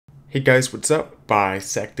Hey guys, what's up?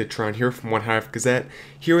 Bisectatron here from OneHive Gazette,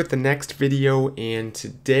 here with the next video, and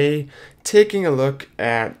today taking a look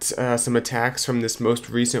at some attacks from this most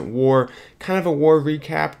recent war, kind of a war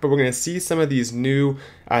recap, but we're going to see some of these new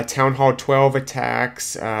Town Hall 12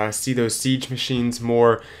 attacks, see those siege machines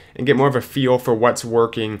more, and get more of a feel for what's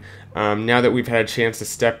working now that we've had a chance to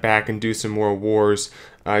step back and do some more wars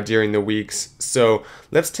during the weeks. So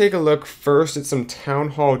let's take a look first at some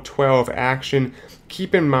Town Hall 12 action.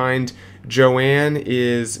 Keep in mind, Joanne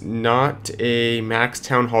is not a max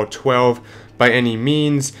Town Hall 12 by any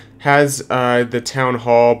means, has the Town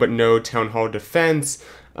Hall but no Town Hall defense.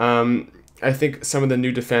 I think some of the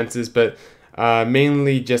new defenses, but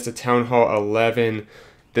mainly just a Town Hall 11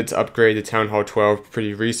 that's upgraded to Town Hall 12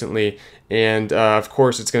 pretty recently. And of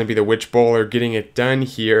course it's going to be the Witch Bowler getting it done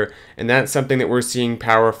here, and that's something that we're seeing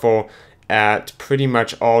powerful at pretty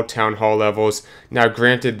much all Town Hall levels. Now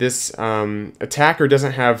granted, this attacker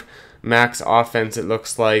doesn't have max offense, it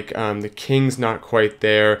looks like. The King's not quite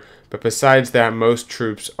there, but besides that, most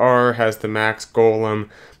troops has the max Golem,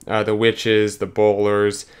 the Witches, the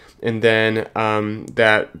Bowlers, and then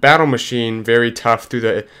that Battle Machine, very tough through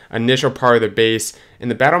the initial part of the base. And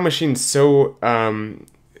the Battle Machine's so,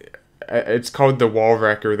 it's called the Wall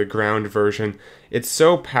Wrecker, the ground version. It's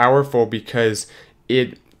so powerful because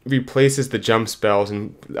it replaces the jump spells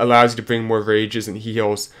and allows you to bring more rages and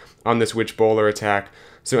heals on this Witch Bowler attack.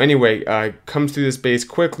 So anyway, comes through this base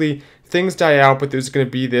quickly. Things die out, but there's going to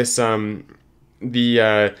be this,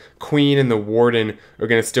 the Queen and the Warden are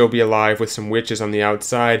going to still be alive with some witches on the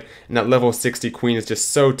outside, and that level 60 Queen is just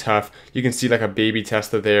so tough. You can see like a baby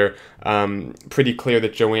Tesla there. Pretty clear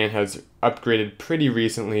that Joanne has upgraded pretty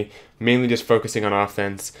recently, mainly just focusing on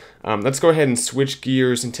offense. Let's go ahead and switch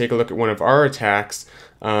gears and take a look at one of our attacks.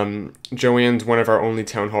 Joanne's one of our only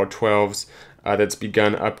Town Hall 12s that's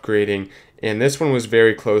begun upgrading, and this one was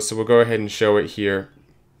very close, so we'll go ahead and show it here.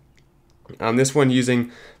 This one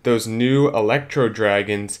using those new Electro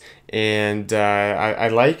dragons, and I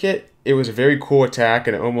like it. It was a very cool attack,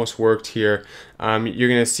 and it almost worked here. You're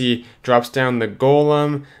going to see drops down the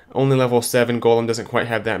Golem, only level 7 Golem, doesn't quite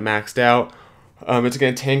have that maxed out. It's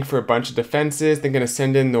going to tank for a bunch of defenses. They're going to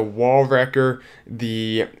send in the Wall Wrecker,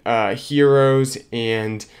 the heroes,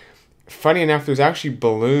 and funny enough, there's actually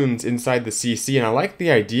balloons inside the CC, and I like the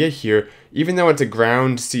idea here. Even though it's a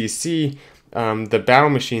ground CC, the battle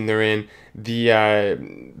machine they're in,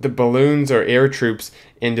 the balloons are air troops,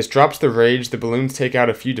 and just drops the rage. The balloons take out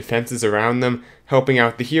a few defenses around them, helping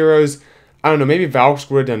out the heroes. I don't know, maybe Valks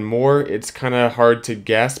would have done more. It's kind of hard to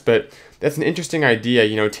guess, but that's an interesting idea,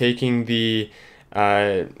 you know, taking the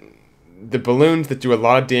balloons that do a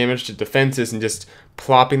lot of damage to defenses and just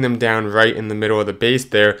plopping them down right in the middle of the base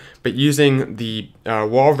there, but using the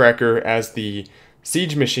Wall Wrecker as the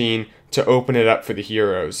siege machine to open it up for the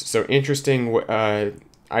heroes. So interesting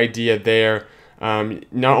idea there.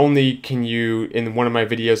 Not only can you, in one of my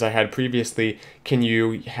videos I had previously, can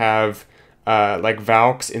you have like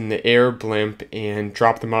Valks in the air blimp and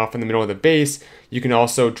drop them off in the middle of the base, you can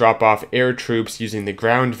also drop off air troops using the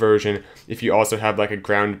ground version if you also have like a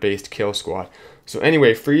ground-based kill squad. So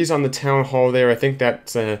anyway, freeze on the Town Hall there. I think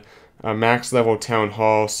that's a max level Town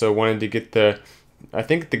Hall, so wanted to get the, I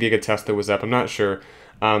think the Giga Tesla was up, I'm not sure.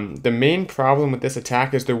 The main problem with this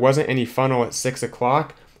attack is there wasn't any funnel at 6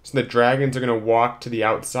 o'clock, so the dragons are going to walk to the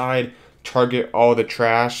outside, target all the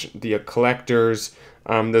trash, the collectors,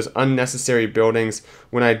 those unnecessary buildings,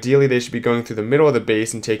 when ideally they should be going through the middle of the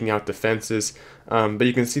base and taking out defenses. But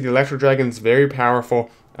you can see the Electro Dragon's very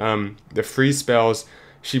powerful. The free spells,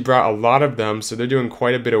 she brought a lot of them, so they're doing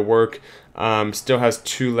quite a bit of work. Still has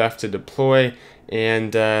 2 left to deploy,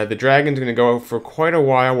 and the Dragon's going to go for quite a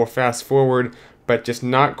while. We'll fast forward, but just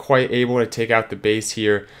not quite able to take out the base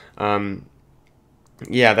here.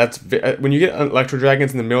 Yeah, that's when you get Electro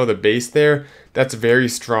Dragons in the middle of the base there, that's very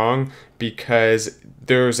strong because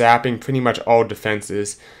they're zapping pretty much all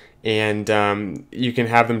defenses, and you can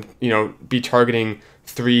have them, you know, be targeting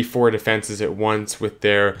 3-4 defenses at once with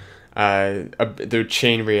their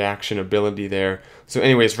chain reaction ability there. So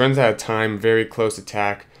anyways, runs out of time, very close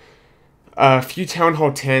attack. A few Town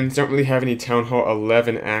Hall 10s, don't really have any Town Hall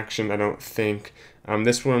 11 action, I don't think.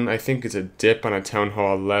 This one I think is a dip on a Town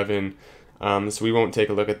Hall 11. So we won't take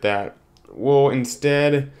a look at that. We'll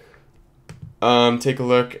instead take a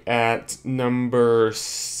look at number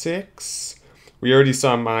 6. We already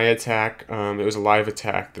saw my attack. It was a live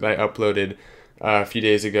attack that I uploaded a few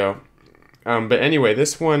days ago. But anyway,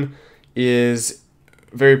 this one is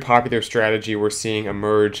a very popular strategy we're seeing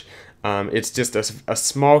emerge. It's just a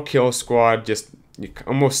small kill squad, just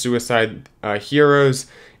almost suicide heroes,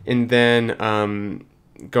 and then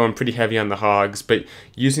going pretty heavy on the hogs, but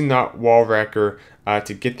using that wall wrecker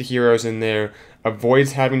to get the heroes in there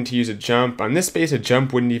avoids having to use a jump. On this base, a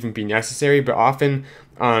jump wouldn't even be necessary, but often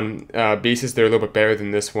on bases that are a little bit better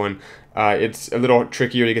than this one, it's a little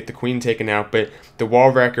trickier to get the queen taken out, but the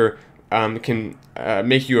wall wrecker can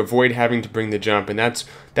make you avoid having to bring the jump, and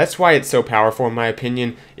that's why it's so powerful in my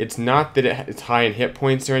opinion. It's not that it's high in hit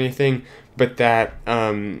points or anything, but that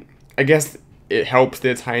I guess it helps that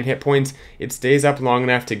it's high in hit points. It stays up long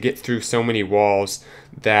enough to get through so many walls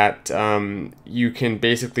that you can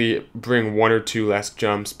basically bring one or two less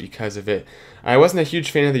jumps because of it. I wasn't a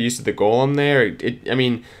huge fan of the use of the golem there. I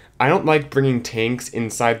mean, I don't like bringing tanks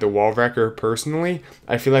inside the wall wrecker personally.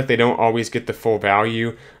 I feel like they don't always get the full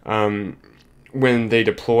value when they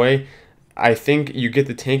deploy. I think you get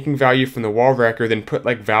the tanking value from the wall wrecker, then put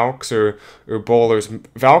like Valks or bowlers.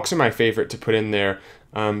 Valks are my favorite to put in there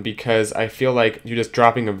because I feel like you're just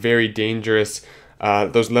dropping a very dangerous,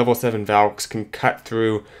 those level 7 Valks can cut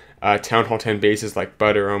through Town Hall 10 bases like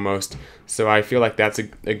butter almost. So I feel like that's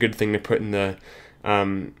a good thing to put in the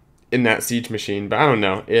in that siege machine, but I don't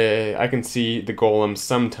know. I can see the golem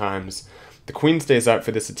sometimes. The queen stays up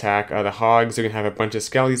for this attack. The hogs are going to have a bunch of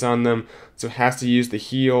skellies on them, so it has to use the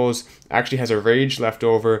heals. Actually has a rage left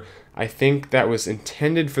over. I think that was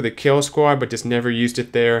intended for the kill squad, but just never used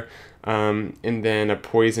it there. And then a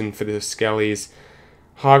poison for the skellies.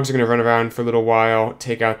 Hogs are going to run around for a little while,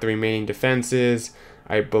 take out the remaining defenses.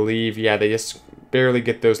 I believe, yeah, they just barely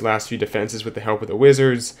get those last few defenses with the help of the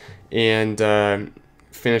wizards, and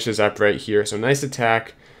finishes up right here. So nice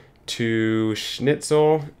attack to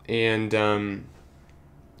Schnitzel, and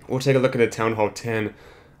we'll take a look at the Town Hall 10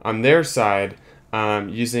 on their side,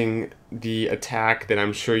 using the attack that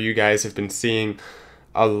I'm sure you guys have been seeing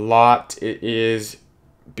a lot. It is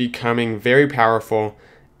becoming very powerful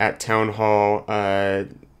at Town Hall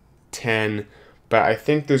 10, but I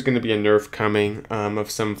think there's going to be a nerf coming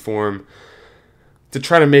of some form to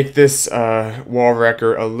try to make this wall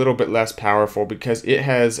wrecker a little bit less powerful, because it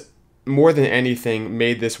has, more than anything,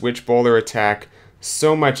 made this witch bowler attack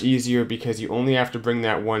so much easier because you only have to bring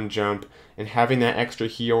that one jump, and having that extra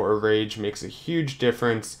heal or rage makes a huge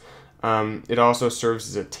difference. It also serves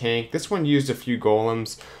as a tank. This one used a few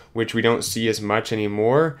golems, which we don't see as much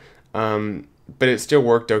anymore, but it still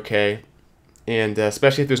worked okay, and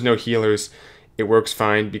especially if there's no healers, it works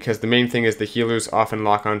fine, because the main thing is the healers often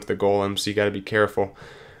lock onto the golem, so you got to be careful.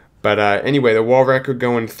 But anyway, the wall wrecker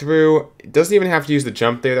going through. It doesn't even have to use the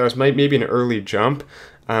jump there. That was maybe an early jump.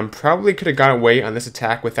 Probably could have got away on this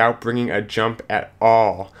attack without bringing a jump at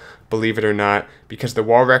all, believe it or not, because the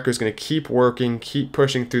wall wrecker is going to keep working, keep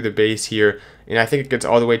pushing through the base here, and I think it gets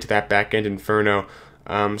all the way to that back end Inferno.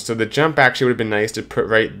 So the jump actually would have been nice to put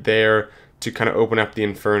right there to kind of open up the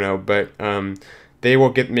Inferno, but they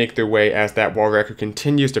will make their way as that wall wrecker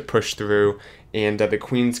continues to push through, and the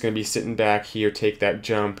queen's going to be sitting back here, take that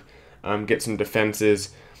jump, get some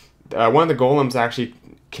defenses. One of the golems actually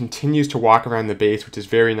continues to walk around the base, which is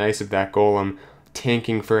very nice of that golem,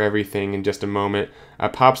 tanking for everything in just a moment.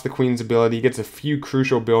 Pops the queen's ability, gets a few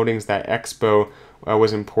crucial buildings. That expo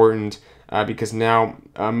was important because now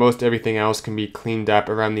most everything else can be cleaned up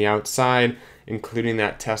around the outside, including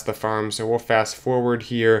that Tesla farm. So we'll fast forward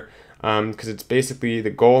here, because it's basically the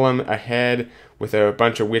golem ahead with a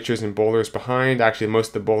bunch of witches and bowlers behind. Actually, most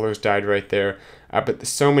of the bowlers died right there, but there's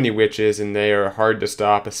so many witches, and they are hard to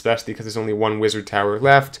stop, especially because there's only one wizard tower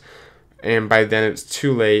left, and by then it's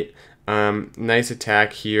too late. Nice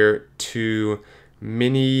attack here to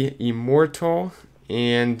Mini Immortal,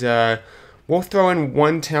 and we'll throw in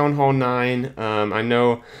one Town Hall 9. I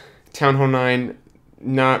know Town Hall 9,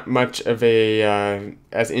 not much of a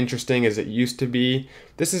as interesting as it used to be.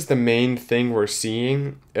 This is the main thing we're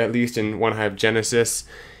seeing, at least in OneHive Genesis,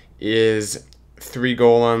 is 3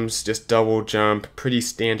 golems, just double jump, pretty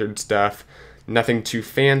standard stuff. Nothing too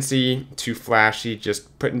fancy, too flashy,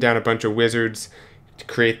 just putting down a bunch of wizards to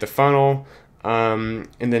create the funnel, and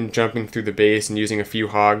then jumping through the base and using a few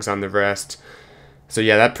hogs on the rest. So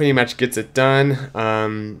yeah, that pretty much gets it done.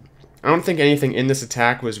 I don't think anything in this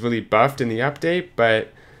attack was really buffed in the update,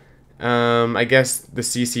 but I guess the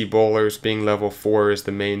CC bowlers being level 4 is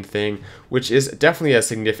the main thing, which is definitely a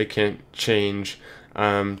significant change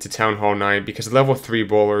to Town Hall 9, because level 3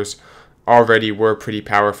 bowlers already were pretty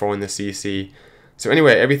powerful in the CC. So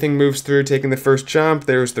anyway, everything moves through, taking the first jump.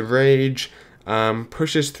 There's the rage,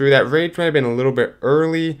 pushes through. That rage might have been a little bit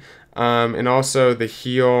early, and also the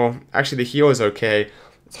heal. Actually, the heal is okay.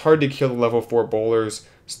 It's hard to kill the level 4 bowlers,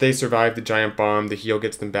 so they survive the giant bomb. The heal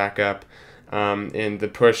gets them back up, and the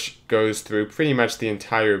push goes through pretty much the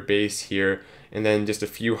entire base here, and then just a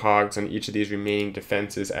few hogs on each of these remaining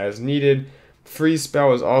defenses as needed. freeze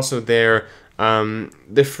spell is also there.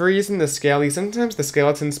 The freeze and the scaly, sometimes the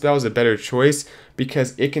skeleton spell is a better choice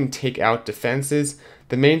because it can take out defenses.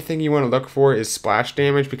 The main thing you want to look for is splash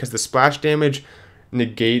damage, because the splash damage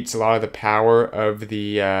negates a lot of the power of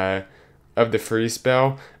the freeze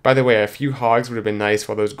spell. By the way, a few hogs would have been nice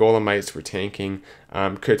while those golemites were tanking.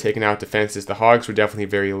 Could have taken out defenses. The hogs were definitely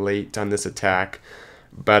very late on this attack.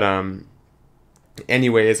 But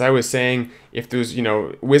anyway, as I was saying, if there's, you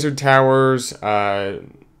know, wizard towers,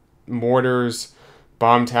 mortars,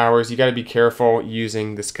 bomb towers, you got to be careful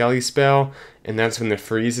using the skelly spell, and that's when the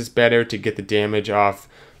freeze is better to get the damage off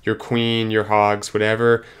your queen, your hogs,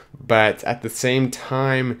 whatever. But at the same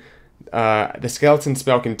time, the skeleton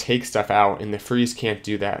spell can take stuff out, and the freeze can't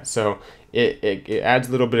do that. So it adds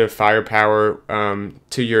a little bit of firepower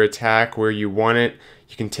to your attack where you want it.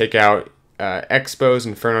 You can take out expos,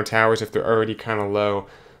 inferno towers if they're already kind of low.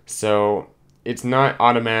 So it's not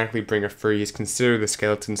automatically bring a freeze. Consider the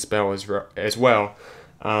skeleton spell as well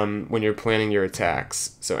when you're planning your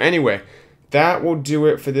attacks. So anyway, that will do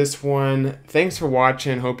it for this one. Thanks for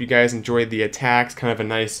watching. Hope you guys enjoyed the attacks. Kind of a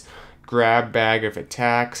nice grab bag of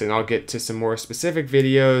attacks, and I'll get to some more specific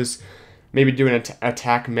videos. Maybe do an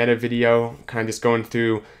attack meta video, kind of just going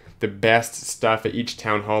through the best stuff at each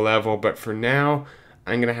town hall level. But for now,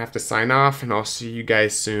 I'm going to have to sign off, and I'll see you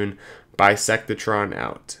guys soon. Bisectatron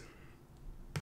out.